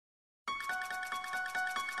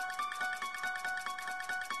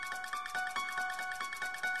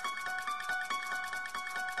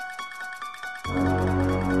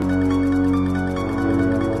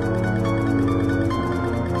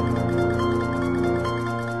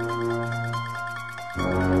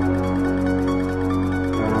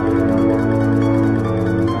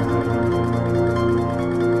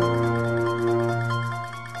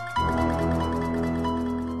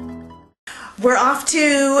We're off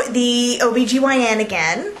to the OBGYN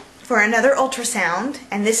again for another ultrasound,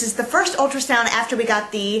 and this is the first ultrasound after we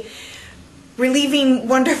got the relieving,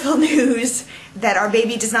 wonderful news that our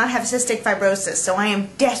baby does not have cystic fibrosis, so I am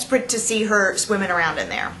desperate to see her swimming around in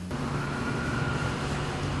there.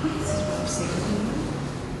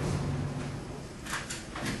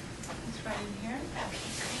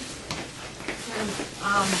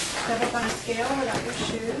 Step up on a scale without your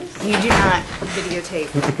shoes. You do not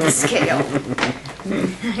videotape the scale.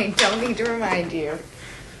 I don't need to remind you.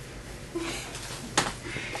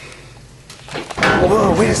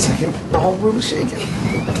 Whoa, wait a second. The whole room's shaking.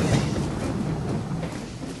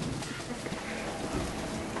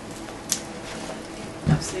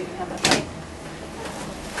 Oh, so you can have that light.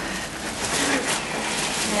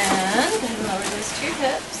 And go ahead and lower those two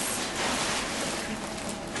hips.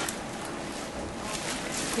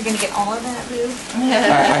 You're going to get all of that, Boo? I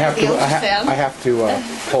have to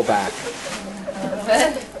pull back. A little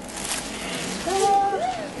bit.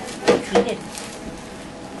 Repeated.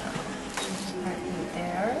 Heartbeat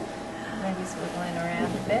there. Maybe swiveling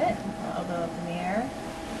around a bit. Elbow up in the air.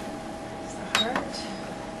 There's the heart.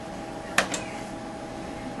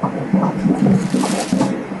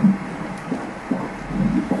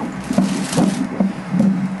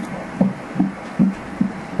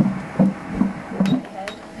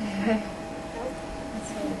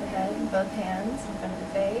 Both hands in front of the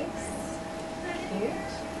face. Cute.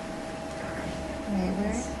 Wait,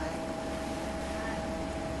 where?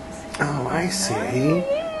 Oh, I see.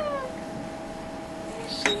 Yeah.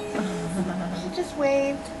 She just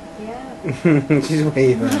waved. Yeah. She's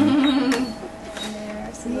waving.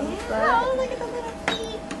 There's a little foot. Oh, look at the little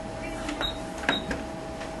feet.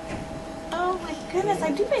 Oh my goodness,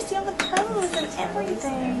 I do see all the toes and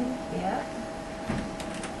everything. Yeah.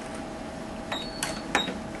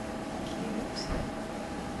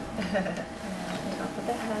 Now on top of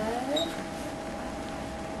the head.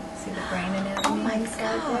 See the brain anatomy. Oh my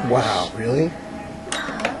inside God. there? Wow, really?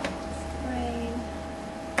 Yeah, brain.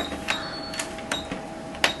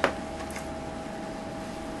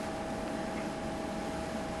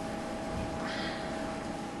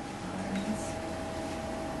 Arms.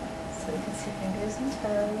 So you can see fingers and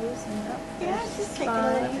toes and up. Yeah, just take it a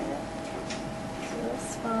little bit. Little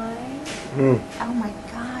spine. Mm. Oh my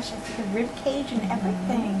gosh, I see the rib cage and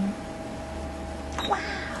everything. Wow.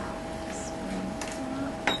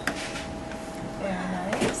 Very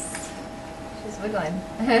nice. She's wiggling.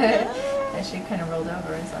 And she kind of rolled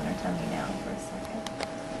over and is on her tummy now for a second.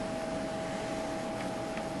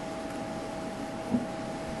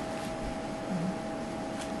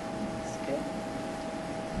 That's good.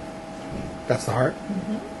 That's the heart?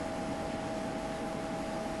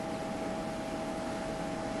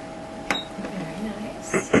 Very nice.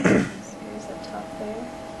 Screws up top there.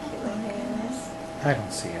 Cute little hands. I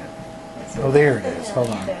don't see it. That's Oh, there it the is. hand. Hold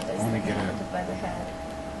on. There's I want to the get hand it. by the head.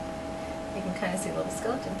 You can kind of see a little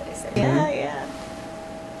skeleton face there. Yeah, yeah.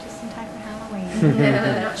 Just in time for Halloween.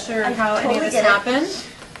 I'm not sure how any totally of this get it. happened.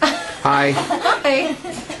 Hi. Hi.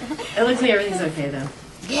 It looks like everything's okay though.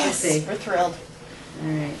 Yes, Let's see. we're thrilled. All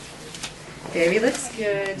right. Baby looks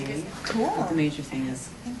good. You guys Cool. what the major thing is.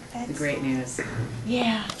 The great news.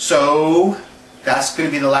 Yeah. So that's going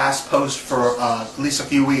to be the last post for at least a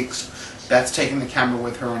few weeks. That's taking the camera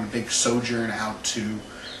with her on a big sojourn out to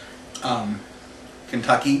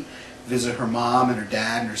Kentucky, visit her mom and her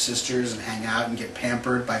dad and her sisters and hang out and get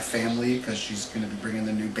pampered by family because she's going to be bringing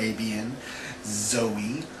the new baby in,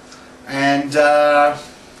 Zoe. And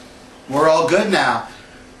we're all good now.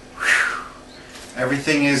 Whew.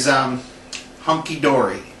 Everything is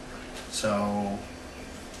hunky-dory. So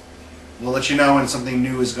we'll let you know when something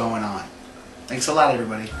new is going on. Thanks a lot,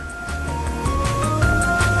 everybody.